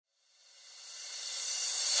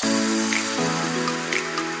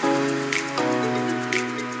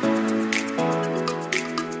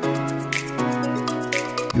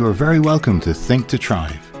You are very welcome to Think to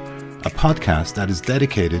Thrive, a podcast that is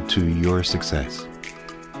dedicated to your success.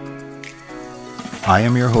 I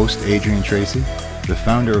am your host, Adrian Tracy, the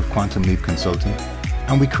founder of Quantum Leap Consulting,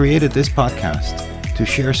 and we created this podcast to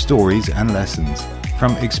share stories and lessons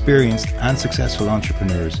from experienced and successful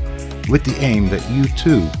entrepreneurs with the aim that you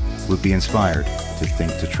too will be inspired to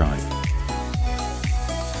think to thrive.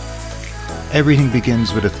 Everything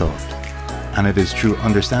begins with a thought. And it is through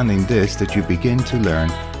understanding this that you begin to learn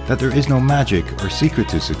that there is no magic or secret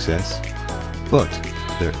to success, but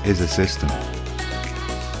there is a system.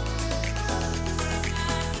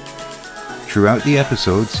 Throughout the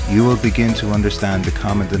episodes, you will begin to understand the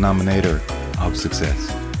common denominator of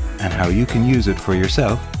success and how you can use it for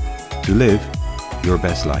yourself to live your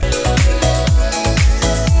best life.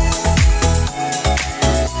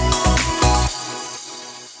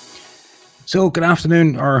 So good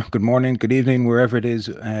afternoon or good morning, good evening, wherever it is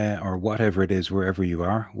or whatever it is, wherever you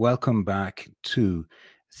are. Welcome back to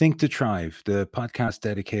Think to Thrive, the podcast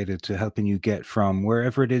dedicated to helping you get from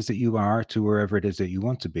wherever it is that you are to wherever it is that you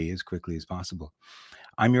want to be as quickly as possible.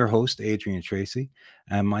 I'm your host, Adrian Tracy,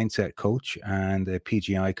 a mindset coach and a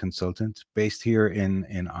PGI consultant based here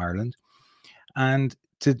in Ireland. And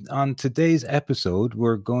on today's episode,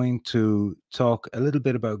 we're going to talk a little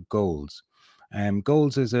bit about goals.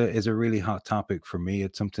 Goals is a really hot topic for me.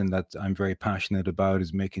 It's something that I'm very passionate about,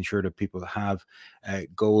 is making sure that people have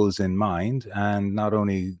goals in mind, and not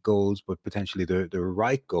only goals, but potentially the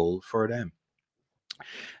right goal for them.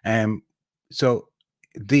 So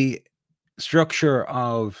the structure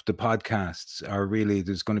of the podcasts are really,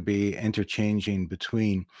 there's going to be interchanging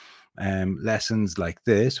between lessons like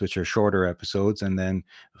this, which are shorter episodes, and then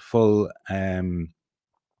full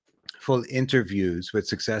interviews with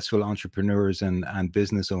successful entrepreneurs and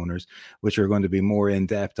business owners, which are going to be more in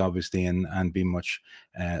depth, obviously, and be much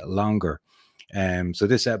longer. So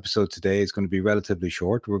this episode today is going to be relatively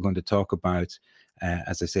short. We're going to talk about,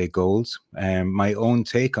 as I say, goals, my own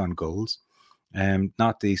take on goals,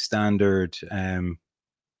 not the standard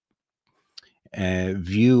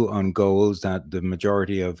view on goals that the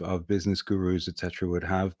majority of business gurus, etc., would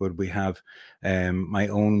have, but we have my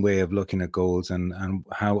own way of looking at goals and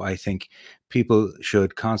how I think people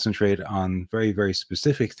should concentrate on very, very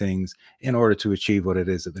specific things in order to achieve what it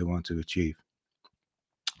is that they want to achieve.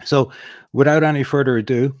 So without any further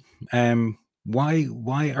ado,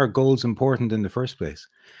 why are goals important in the first place?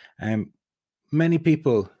 Many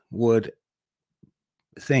people would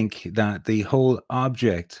think that the whole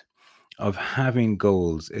object of having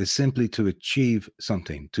goals is simply to achieve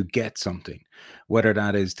something, to get something, whether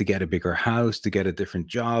that is to get a bigger house, to get a different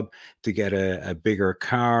job, to get a bigger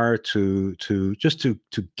car, to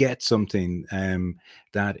get something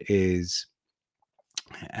that is,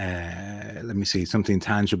 let me see, something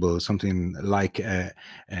tangible, something like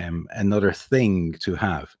another thing to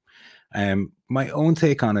have. My own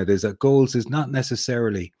take on it is that goals is not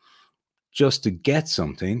necessarily just to get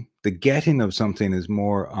something. The getting of something is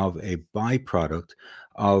more of a byproduct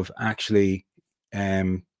of actually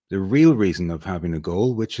the real reason of having a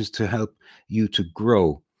goal, which is to help you to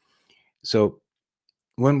grow. So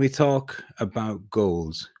when we talk about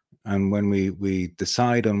goals and when we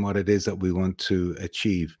decide on what it is that we want to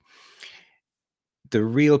achieve, the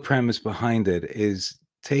real premise behind it is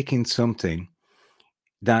taking something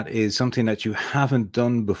that is something that you haven't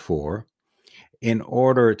done before, in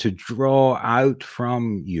order to draw out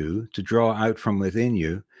from you, to draw out from within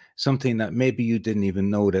you, something that maybe you didn't even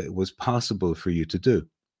know that it was possible for you to do.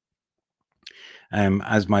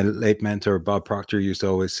 As my late mentor, Bob Proctor, used to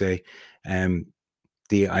always say,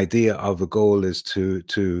 the idea of a goal is to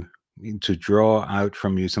draw out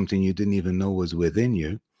from you something you didn't even know was within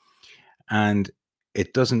you. And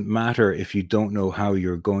it doesn't matter if you don't know how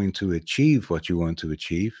you're going to achieve what you want to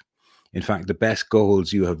achieve. In fact, the best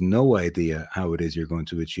goals, you have no idea how it is you're going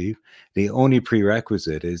to achieve. The only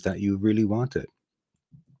prerequisite is that you really want it.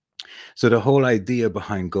 So the whole idea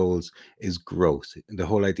behind goals is growth. The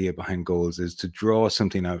whole idea behind goals is to draw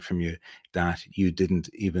something out from you that you didn't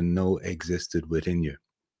even know existed within you.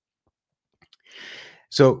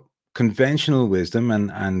 So conventional wisdom,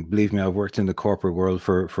 and believe me, I've worked in the corporate world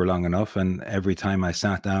for long enough, and every time I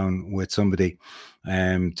sat down with somebody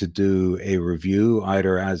to do a review,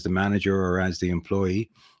 either as the manager or as the employee,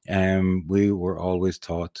 we were always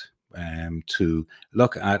taught to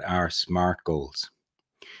look at our SMART goals.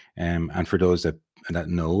 And for those that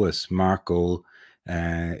know, a SMART goal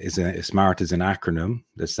SMART is an acronym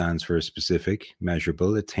that stands for specific,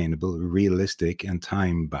 measurable, attainable, realistic, and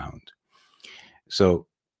time bound. So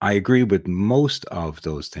I agree with most of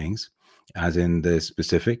those things, as in the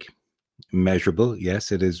specific. Measurable,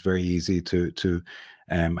 yes, it is very easy to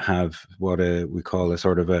have what we call a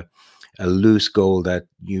sort of a loose goal that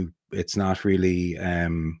it's not really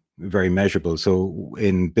very measurable. So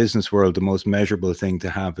in business world, the most measurable thing to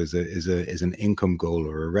have is an income goal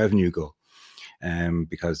or a revenue goal.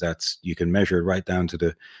 Because that's, you can measure it right down to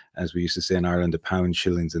the, as we used to say in Ireland, the pound,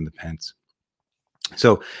 shillings, and the pence.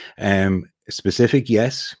 So specific,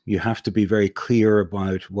 yes, you have to be very clear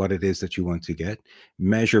about what it is that you want to get.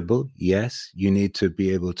 Measurable, yes, you need to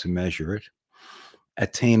be able to measure it.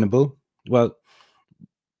 Attainable, well,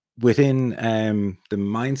 within the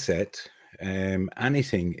mindset,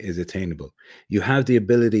 anything is attainable. You have the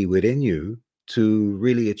ability within you to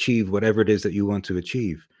really achieve whatever it is that you want to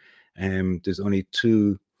achieve. There's only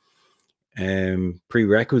two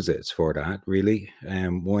prerequisites for that, really.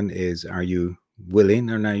 One is, are you willing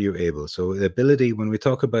or are you able? So the ability, when we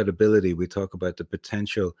talk about ability, we talk about the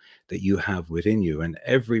potential that you have within you. And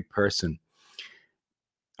every person,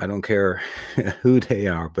 I don't care who they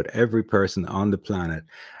are, but every person on the planet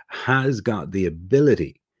has got the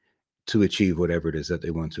ability to achieve whatever it is that they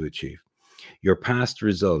want to achieve. Your past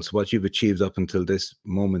results, what you've achieved up until this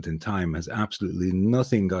moment in time, has absolutely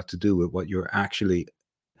nothing got to do with what you're actually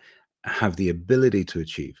have the ability to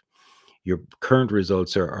achieve. Your current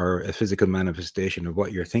results are a physical manifestation of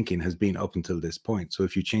what your thinking has been up until this point. So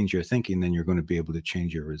if you change your thinking, then you're going to be able to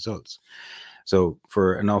change your results. So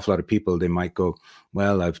for an awful lot of people, they might go,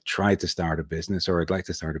 well, I've tried to start a business, or I'd like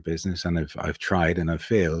to start a business, and I've tried and I've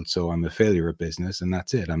failed. So I'm a failure at business, and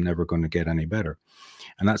that's it. I'm never going to get any better.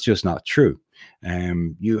 And that's just not true.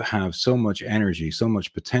 You have so much energy, so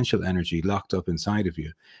much potential energy locked up inside of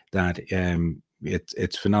you that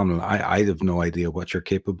it's phenomenal. I have no idea what you're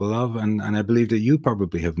capable of, and I believe that you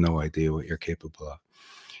probably have no idea what you're capable of.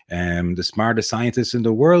 The smartest scientists in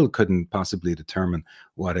the world couldn't possibly determine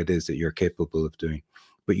what it is that you're capable of doing,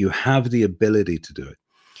 but you have the ability to do it.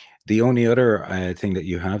 The only other thing that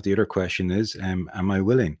you have, the other question is, am I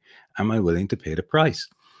willing? Am I willing to pay the price?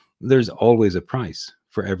 There's always a price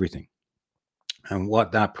for everything. And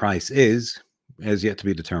what that price is yet to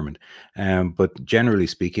be determined. But generally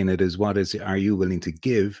speaking, it is, what is, are you willing to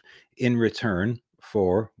give in return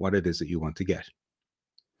for what it is that you want to get?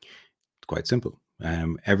 It's quite simple.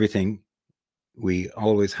 Everything, we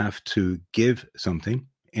always have to give something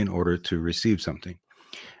in order to receive something.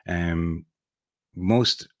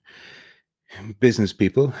 Most business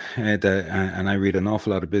people, and I read an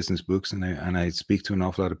awful lot of business books, and I speak to an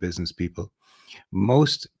awful lot of business people.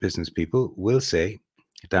 Most business people will say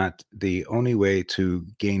that the only way to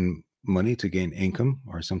gain money, to gain income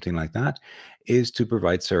or something like that, is to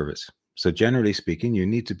provide service. So generally speaking, you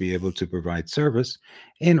need to be able to provide service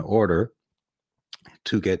in order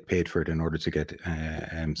to get paid for it, in order to get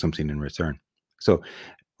something in return. So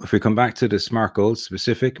if we come back to the SMART goals: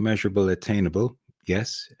 specific, measurable, attainable.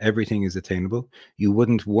 Yes, everything is attainable. You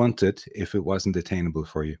wouldn't want it if it wasn't attainable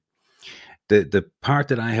for you. The part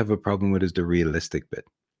that I have a problem with is the realistic bit.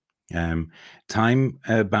 Time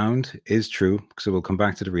bound is true. So we'll come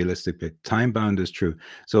back to the realistic bit. Time bound is true.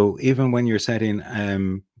 So even when you're setting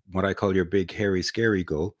what I call your big, hairy, scary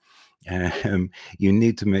goal, you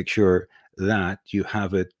need to make sure that you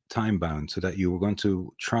have it time bound, so that you are going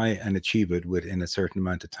to try and achieve it within a certain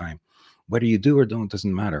amount of time. Whether you do or don't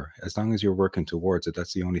doesn't matter. As long as you're working towards it,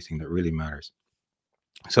 that's the only thing that really matters.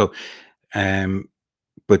 So,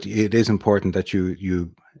 but it is important that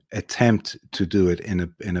you attempt to do it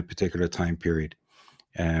in a particular time period.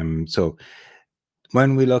 So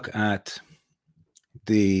when we look at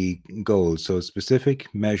the goals, so specific,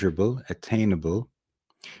 measurable, attainable,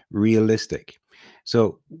 realistic.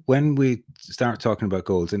 So when we start talking about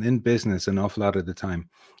goals, and in business, an awful lot of the time,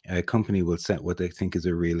 a company will set what they think is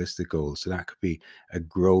a realistic goal. So that could be a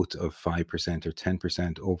growth of 5% or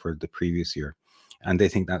 10% over the previous year, and they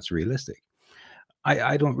think that's realistic.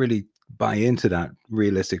 I don't really buy into that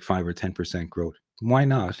realistic 5 or 10% growth. Why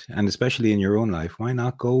not? And especially in your own life, why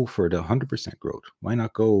not go for the 100% growth? Why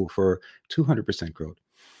not go for 200% growth?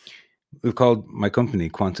 We've called my company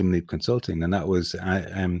Quantum Leap Consulting, and that was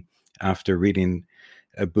after reading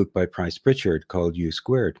a book by Price Pritchard called U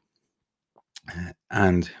Squared.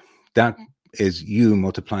 And that is you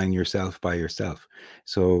multiplying yourself by yourself.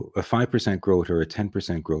 So a 5% growth or a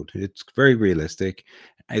 10% growth, it's very realistic.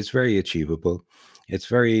 It's very achievable. It's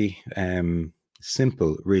very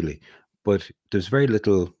simple, really. But there's very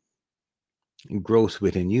little growth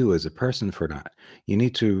within you as a person for that. You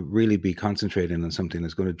need to really be concentrating on something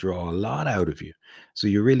that's going to draw a lot out of you. So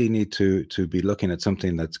you really need to be looking at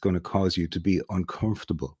something that's going to cause you to be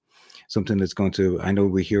uncomfortable. something that's going to, I know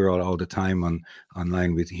we hear all the time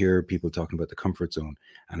online, we hear people talking about the comfort zone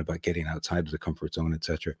and about getting outside of the comfort zone,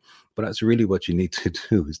 etc. But that's really what you need to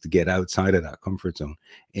do, is to get outside of that comfort zone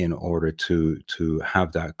in order to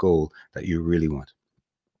have that goal that you really want.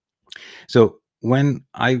 So when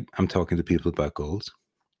I am talking to people about goals,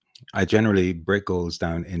 I generally break goals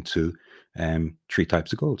down into 3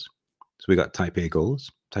 types of goals. So we got type A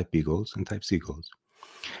goals, type B goals, and type C goals.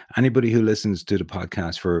 Anybody who listens to the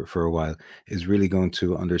podcast for a while is really going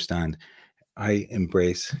to understand I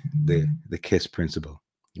embrace the KISS principle,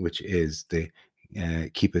 which is the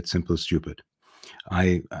keep it simple, stupid.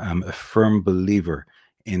 I am a firm believer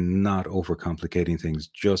in not overcomplicating things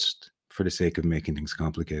just for the sake of making things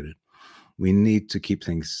complicated. We need to keep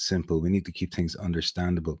things simple. We need to keep things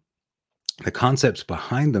understandable. The concepts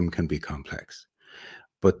behind them can be complex,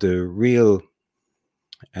 but the real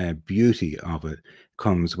beauty of it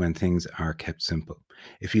comes when things are kept simple.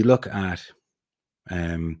 If you look at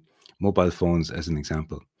mobile phones as an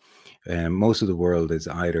example, most of the world is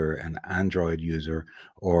either an Android user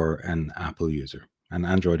or an Apple user. And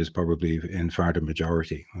Android is probably in far the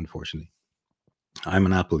majority, unfortunately. I'm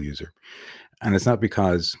an Apple user. And it's not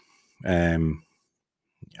because I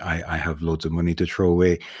have loads of money to throw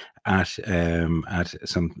away at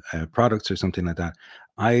some products or something like that.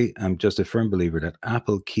 I am just a firm believer that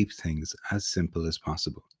Apple keeps things as simple as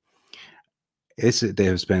possible. They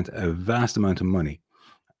have spent a vast amount of money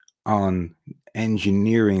on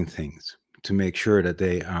engineering things to make sure that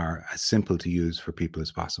they are as simple to use for people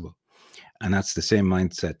as possible. And that's the same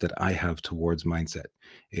mindset that I have towards mindset,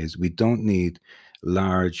 is we don't need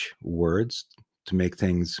large words to make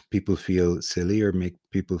people feel silly or make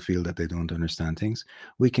people feel that they don't understand things.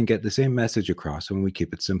 We can get the same message across when we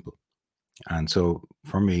keep it simple. And so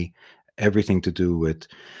for me, everything to do with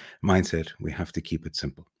mindset, we have to keep it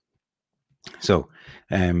simple. So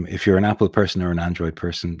if you're an Apple person or an Android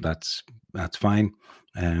person, that's fine.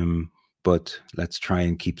 But let's try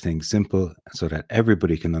and keep things simple so that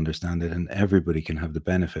everybody can understand it and everybody can have the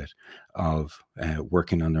benefit of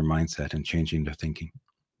working on their mindset and changing their thinking.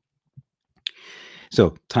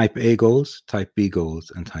 So type A goals, type B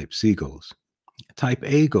goals, and type C goals. Type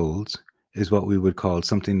A goals is what we would call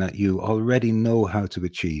something that you already know how to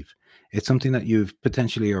achieve. It's something that you've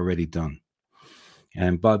potentially already done.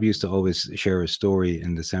 And Bob used to always share a story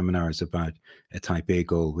in the seminars about a type A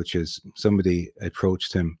goal, which is somebody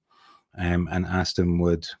approached him and asked him,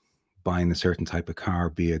 would buying a certain type of car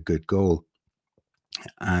be a good goal?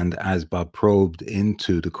 And as Bob probed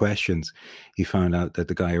into the questions, he found out that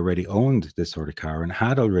the guy already owned this sort of car and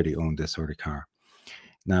had already owned this sort of car.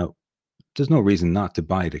 Now, there's no reason not to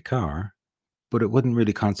buy the car, but it wouldn't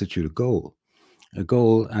really constitute a goal. A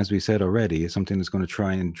goal, as we said already, is something that's going to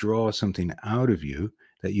try and draw something out of you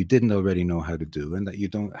that you didn't already know how to do and that you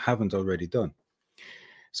haven't already done.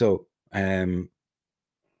 So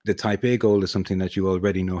the type A goal is something that you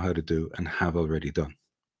already know how to do and have already done.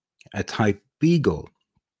 A type B goal.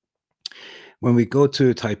 When we go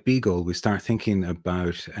to a type B goal, we start thinking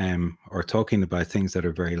about or talking about things that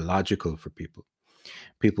are very logical for people.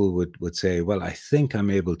 People would say, well, I think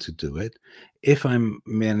I'm able to do it. If I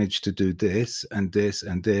manage to do this and this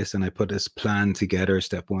and this, and I put this plan together,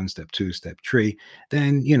 step 1, step 2, step 3,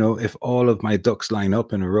 then, if all of my ducks line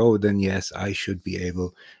up in a row, then yes, I should be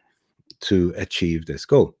able to achieve this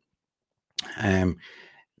goal.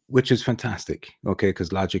 Which is fantastic, okay,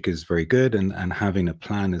 because logic is very good and having a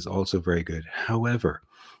plan is also very good. However,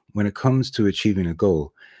 when it comes to achieving a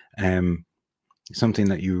goal, something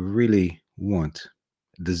that you really want,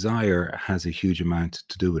 desire has a huge amount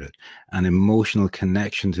to do with it. An emotional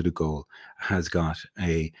connection to the goal has got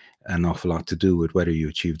an awful lot to do with whether you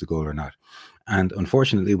achieve the goal or not. And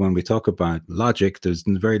unfortunately, when we talk about logic, there's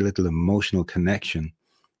very little emotional connection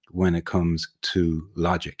when it comes to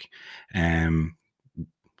logic.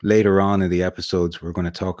 Later on in the episodes, we're going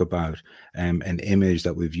to talk about an image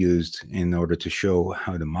that we've used in order to show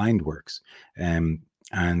how the mind works. And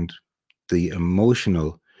the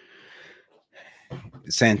emotional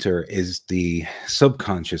center is the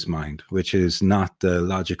subconscious mind, which is not the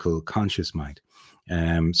logical conscious mind.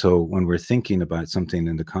 So when we're thinking about something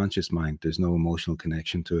in the conscious mind, there's no emotional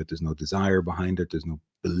connection to it. There's no desire behind it. There's no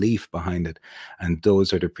belief behind it. And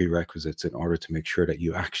those are the prerequisites in order to make sure that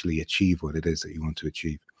you actually achieve what it is that you want to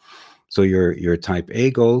achieve. So your type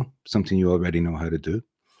A goal, something you already know how to do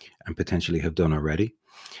and potentially have done already.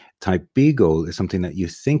 Type B goal is something that you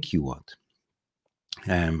think you want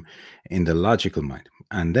in the logical mind.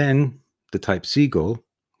 And then the type C goal,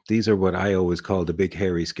 these are what I always call the big,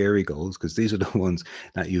 hairy, scary goals, because these are the ones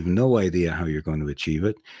that you've no idea how you're going to achieve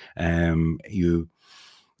it. You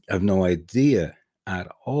have no idea at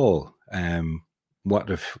all what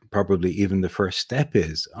if probably even the first step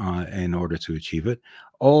is in order to achieve it.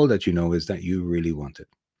 All that you know is that you really want it.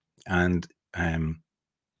 And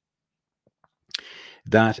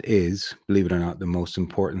that is, believe it or not, the most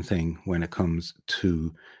important thing when it comes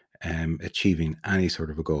to achieving any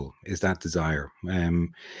sort of a goal, is that desire.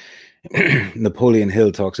 Napoleon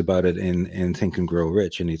Hill talks about it in Think and Grow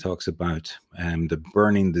Rich, and he talks about the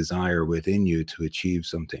burning desire within you to achieve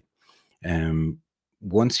something.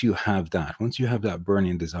 Once you have that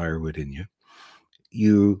burning desire within you,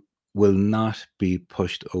 you will not be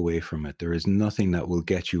pushed away from it. There is nothing that will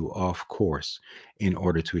get you off course in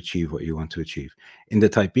order to achieve what you want to achieve. In the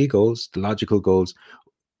type B goals, the logical goals,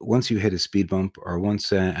 once you hit a speed bump, or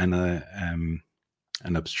once an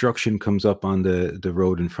obstruction comes up on the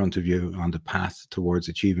road in front of you, on the path towards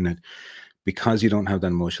achieving it, because you don't have that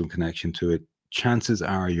emotional connection to it, chances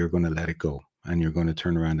are you're going to let it go, and you're going to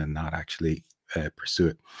turn around and not actually pursue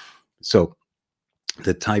it. So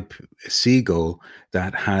the type C goal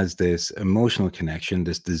that has this emotional connection,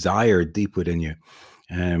 this desire deep within you,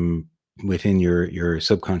 within your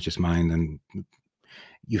subconscious mind, and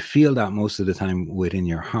you feel that most of the time within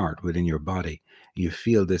your heart, within your body. You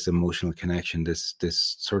feel this emotional connection, this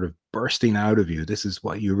sort of bursting out of you. This is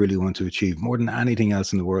what you really want to achieve more than anything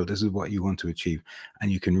else in the world. This is what you want to achieve,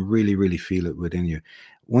 and you can really, really feel it within you.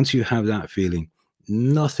 Once you have that feeling,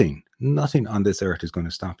 nothing on this earth is going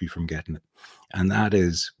to stop you from getting it. And that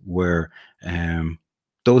is where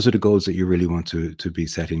those are the goals that you really want to be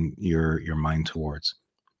setting your mind towards.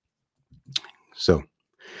 So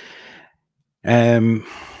one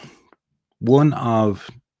of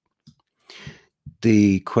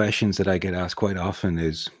the questions that I get asked quite often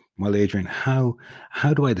is, well, Adrian, how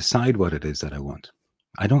do I decide what it is that I want?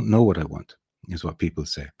 I don't know what I want, is what people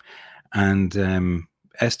say. And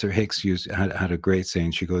Esther Hicks had a great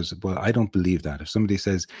saying. She goes, well, I don't believe that. If somebody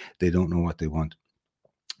says they don't know what they want,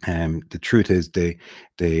 the truth is I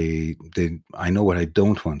know what I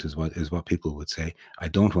don't want, is what people would say. I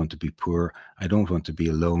don't want to be poor. I don't want to be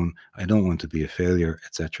alone. I don't want to be a failure,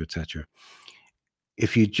 etc., etc.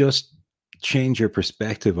 If you just change your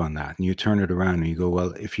perspective on that, and you turn it around and you go,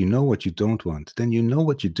 well, if you know what you don't want, then you know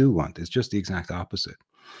what you do want. It's just the exact opposite.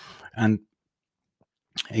 And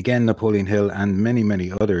again, Napoleon Hill and many,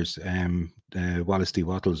 many others, Wallace D.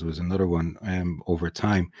 Wattles was another one, over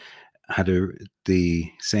time had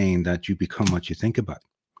the saying that you become what you think about.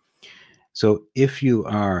 So if you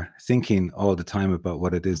are thinking all the time about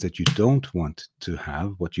what it is that you don't want to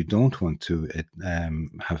have, what you don't want to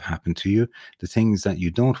have happen to you, the things that you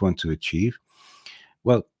don't want to achieve,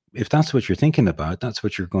 well, if that's what you're thinking about, that's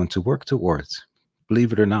what you're going to work towards.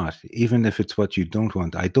 Believe it or not, even if it's what you don't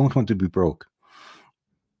want. I don't want to be broke.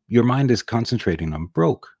 Your mind is concentrating on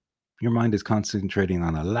broke. Your mind is concentrating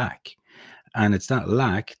on a lack. And it's that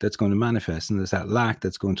lack that's going to manifest, and it's that lack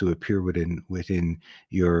that's going to appear within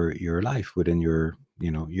your life, within your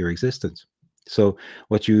existence. So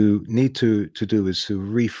what you need to do is to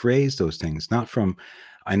rephrase those things, not from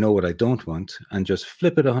I know what I don't want, and just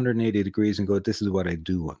flip it 180 degrees and go, this is what I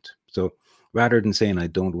do want. So rather than saying I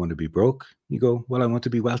don't want to be broke, you go, well, I want to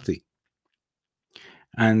be wealthy.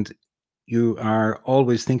 And you are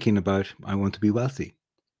always thinking about, I want to be wealthy.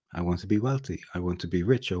 I want to be wealthy. I want to be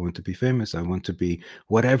rich. I want to be famous. I want to be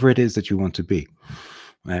whatever it is that you want to be.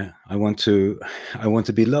 I want to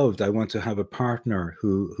be loved. I want to have a partner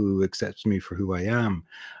who accepts me for who I am.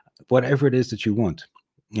 Whatever it is that you want.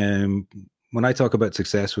 When I talk about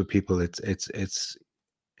success with people, it's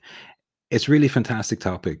really fantastic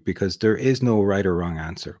topic, because there is no right or wrong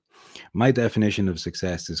answer. My definition of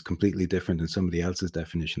success is completely different than somebody else's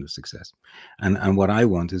definition of success, and what I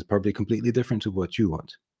want is probably completely different to what you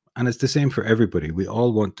want. And it's the same for everybody. We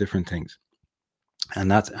all want different things.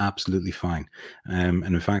 And that's absolutely fine. And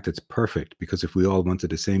in fact, it's perfect, because if we all wanted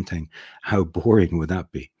the same thing, how boring would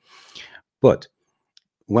that be? But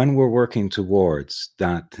when we're working towards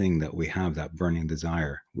that thing that we have, that burning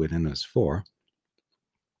desire within us for,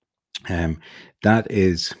 that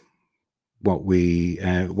is what we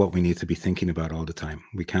need to be thinking about all the time.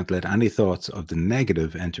 We can't let any thoughts of the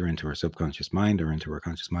negative enter into our subconscious mind or into our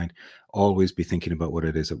conscious mind. Always be thinking about what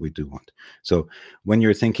it is that we do want. So when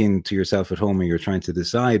you're thinking to yourself at home and you're trying to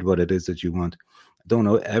decide what it is that you want, don't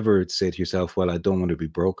ever say to yourself, well, I don't want to be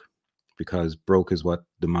broke, because broke is what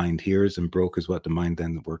the mind hears, and broke is what the mind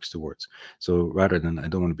then works towards. So rather than I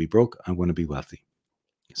don't want to be broke, I want to be wealthy.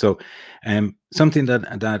 So something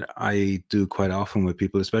that I do quite often with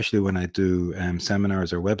people, especially when I do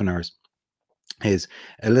seminars or webinars, is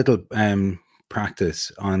a little practice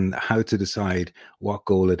on how to decide what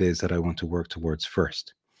goal it is that I want to work towards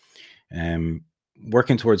first.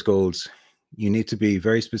 Working towards goals You need to be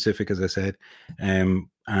very specific, as I said,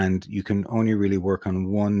 and you can only really work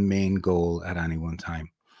on one main goal at any one time.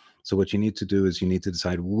 So what you need to do is you need to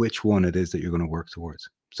decide which one it is that you're going to work towards.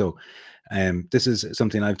 So this is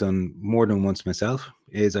something I've done more than once myself,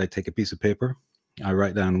 is I take a piece of paper, I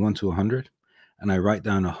write down 1 to 100, and I write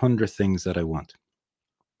down 100 things that I want.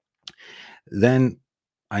 Then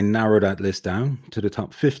I narrow that list down to the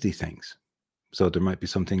top 50 things. So there might be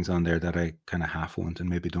some things on there that I kind of half want and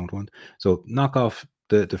maybe don't want. So knock off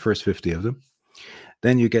the first 50 of them.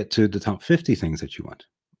 Then you get to the top 50 things that you want.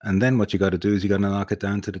 And then what you got to do is you got to knock it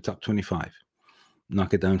down to the top 25.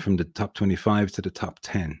 Knock it down from the top 25 to the top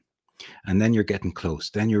 10. And then you're getting close.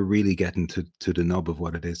 Then you're really getting to the nub of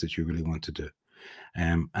what it is that you really want to do.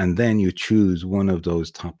 And then you choose one of those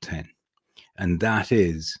top 10. And that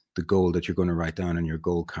is the goal that you're going to write down on your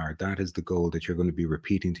goal card. That is the goal that you're going to be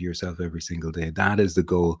repeating to yourself every single day. That is the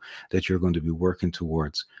goal that you're going to be working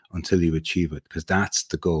towards until you achieve it, because that's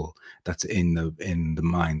the goal that's in the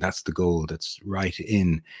mind. That's the goal that's right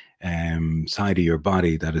in side of your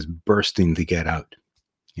body that is bursting to get out.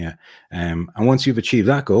 Yeah. And once you've achieved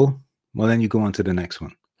that goal, well, then you go on to the next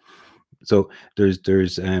one. So there's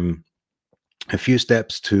a few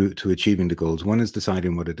steps to achieving the goals. One is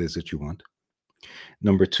deciding what it is that you want.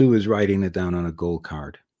 Number 2 is writing it down on a goal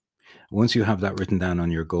card. Once you have that written down on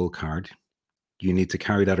your goal card, you need to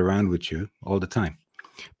carry that around with you all the time.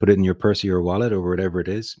 Put it in your purse or your wallet or whatever it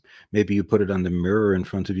is. Maybe you put it on the mirror in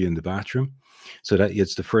front of you in the bathroom, so that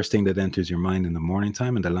it's the first thing that enters your mind in the morning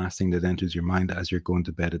time and the last thing that enters your mind as you're going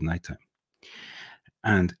to bed at nighttime.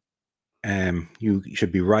 And you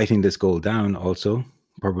should be writing this goal down also,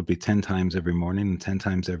 probably 10 times every morning and 10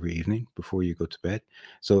 times every evening before you go to bed.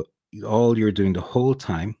 So all you're doing the whole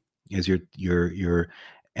time is you're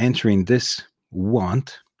entering this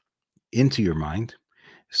want into your mind,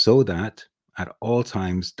 so that at all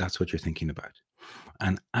times that's what you're thinking about.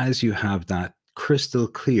 And as you have that crystal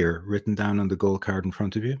clear written down on the goal card in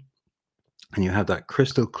front of you, and you have that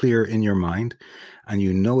crystal clear in your mind, and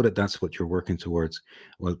you know that that's what you're working towards,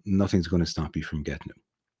 well, nothing's going to stop you from getting it.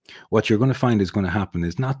 What you're going to find is going to happen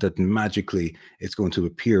is not that magically it's going to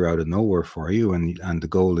appear out of nowhere for you, and the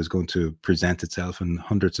goal is going to present itself and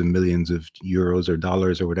hundreds of millions of euros or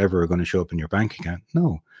dollars or whatever are going to show up in your bank account.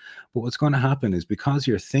 No. But what's going to happen is, because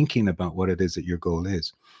you're thinking about what it is that your goal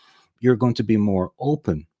is, you're going to be more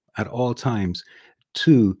open at all times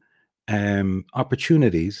to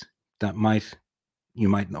opportunities that you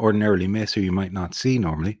might ordinarily miss, or you might not see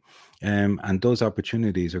normally. And those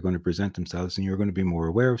opportunities are going to present themselves, and you're going to be more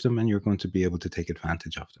aware of them, and you're going to be able to take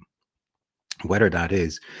advantage of them. Whether that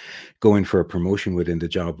is going for a promotion within the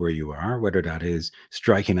job where you are, whether that is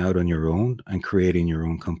striking out on your own and creating your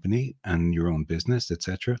own company and your own business,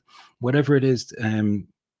 etc. Whatever it is,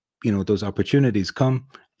 those opportunities come,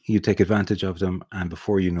 you take advantage of them, and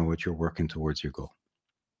before you know it, you're working towards your goal.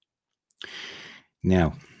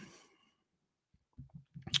 Now,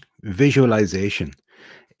 visualization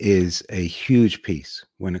is a huge piece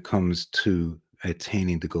when it comes to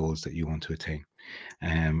attaining the goals that you want to attain.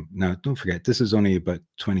 Now, don't forget, this is only about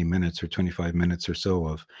 20 minutes or 25 minutes or so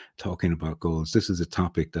of talking about goals. This is a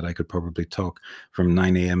topic that I could probably talk from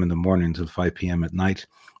 9 a.m. in the morning until 5 p.m. at night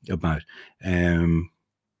about.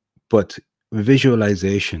 But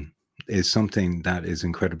visualization is something that is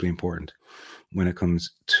incredibly important when it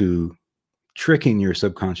comes to tricking your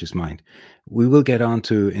subconscious mind. We will get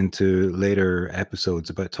into later episodes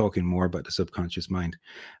about talking more about the subconscious mind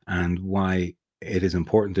and why it is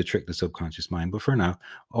important to trick the subconscious mind. But for now,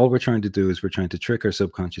 all we're trying to do is we're trying to trick our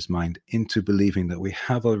subconscious mind into believing that we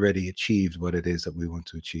have already achieved what it is that we want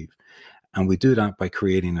to achieve. And we do that by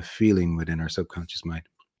creating a feeling within our subconscious mind.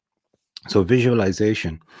 So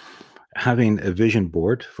visualization, having a vision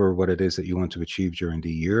board for what it is that you want to achieve during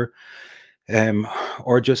the year,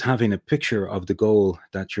 or just having a picture of the goal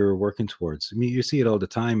that you're working towards. I mean, you see it all the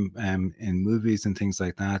time in movies and things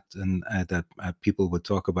like that, and that people would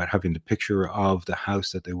talk about having the picture of the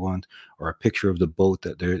house that they want, or a picture of the boat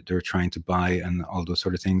that they're trying to buy, and all those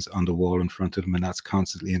sort of things on the wall in front of them, and that's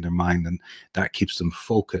constantly in their mind, and that keeps them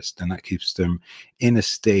focused, and that keeps them in a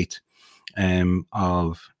state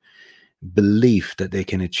of belief that they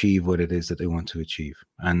can achieve what it is that they want to achieve.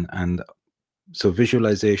 And so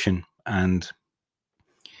visualization, and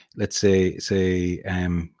let's say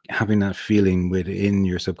having that feeling within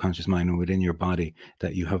your subconscious mind and within your body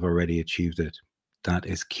that you have already achieved it, that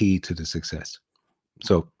is key to the success.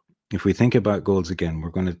 So if we think about goals again, we're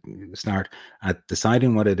going to start at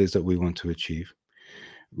deciding what it is that we want to achieve,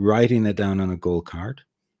 writing it down on a goal card,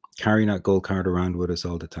 carrying that goal card around with us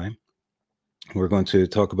all the time. We're going to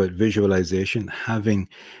talk about visualization, having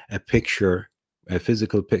a picture a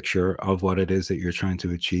physical picture of what it is that you're trying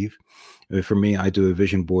to achieve. For me, I do a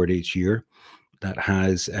vision board each year that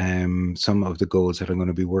has some of the goals that I'm going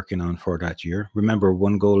to be working on for that year. Remember,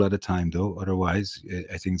 one goal at a time, though, otherwise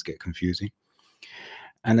things get confusing.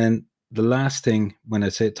 And then the last thing, when I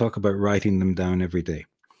say talk about writing them down every day.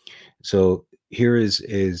 So here is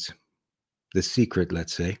the secret,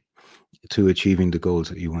 let's say, to achieving the goals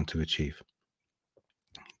that you want to achieve.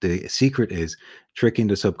 The secret is tricking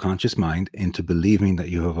the subconscious mind into believing that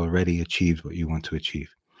you have already achieved what you want to achieve.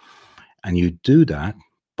 And you do that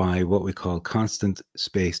by what we call constant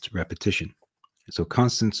spaced repetition. So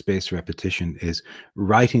constant spaced repetition is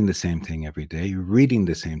writing the same thing every day, reading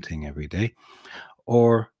the same thing every day,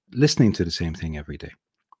 or listening to the same thing every day.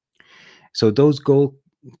 So those goal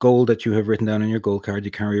that you have written down on your goal card,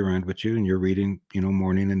 you carry around with you and you're reading,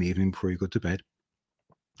 morning and evening before you go to bed.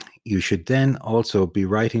 You should then also be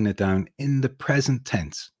writing it down in the present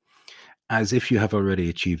tense as if you have already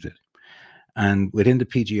achieved it. And within the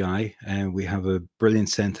PGI, we have a brilliant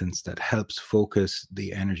sentence that helps focus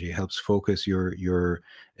the energy, helps focus your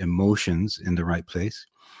emotions in the right place.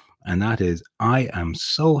 And that is, I am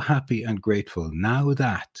so happy and grateful now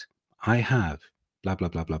that I have blah, blah,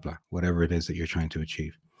 blah, blah, blah, whatever it is that you're trying to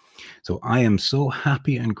achieve. So I am so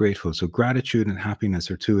happy and grateful. So gratitude and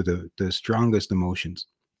happiness are two of the strongest emotions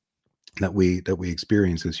that we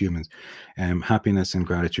experience as humans. Happiness and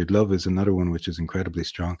gratitude. Love is another one which is incredibly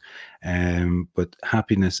strong, but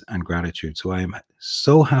happiness and gratitude. So I am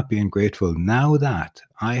so happy and grateful now that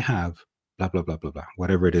I have blah, blah, blah, blah, blah,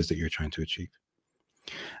 whatever it is that you're trying to achieve.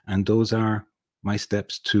 And those are my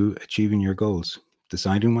steps to achieving your goals.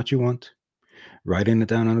 Deciding what you want, writing it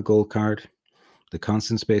down on a goal card, the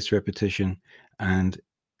constant spaced repetition, and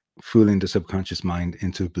fooling the subconscious mind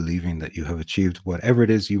into believing that you have achieved whatever it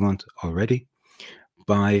is you want already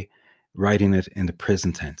by writing it in the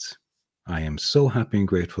present tense. I am so happy and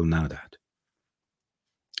grateful now that.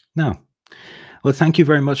 Now, well, thank you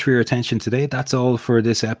very much for your attention today. That's all for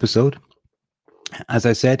this episode. As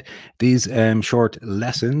I said, these short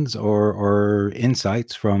lessons or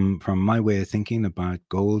insights from my way of thinking about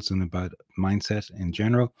goals and about mindset in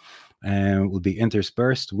general will be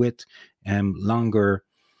interspersed with longer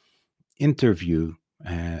interview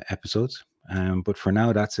episodes. But for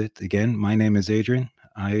now, that's it. Again, my name is Adrian.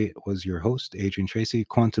 I was your host, Adrian Tracy,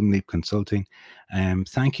 Quantum Leap Consulting.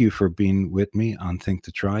 Thank you for being with me on Think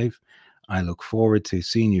to Thrive. I look forward to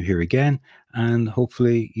seeing you here again, and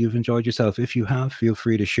hopefully you've enjoyed yourself. If you have, feel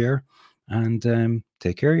free to share, and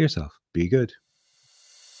take care of yourself. Be good.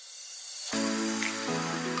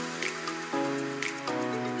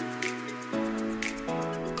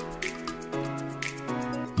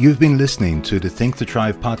 You've been listening to the Think to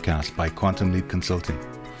Thrive podcast by Quantum Leap Consulting.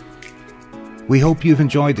 We hope you've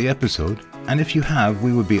enjoyed the episode, and if you have,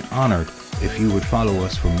 we would be honored if you would follow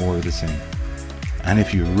us for more of the same. And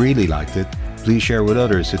if you really liked it, please share with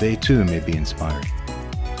others so they too may be inspired.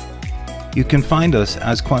 You can find us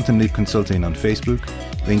as Quantum Leap Consulting on Facebook,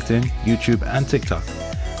 LinkedIn, YouTube, and TikTok,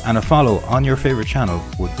 and a follow on your favorite channel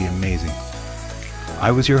would be amazing.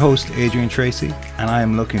 I was your host, Adrian Tracy, and I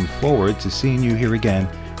am looking forward to seeing you here again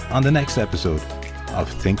on the next episode of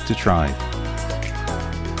Think to Thrive.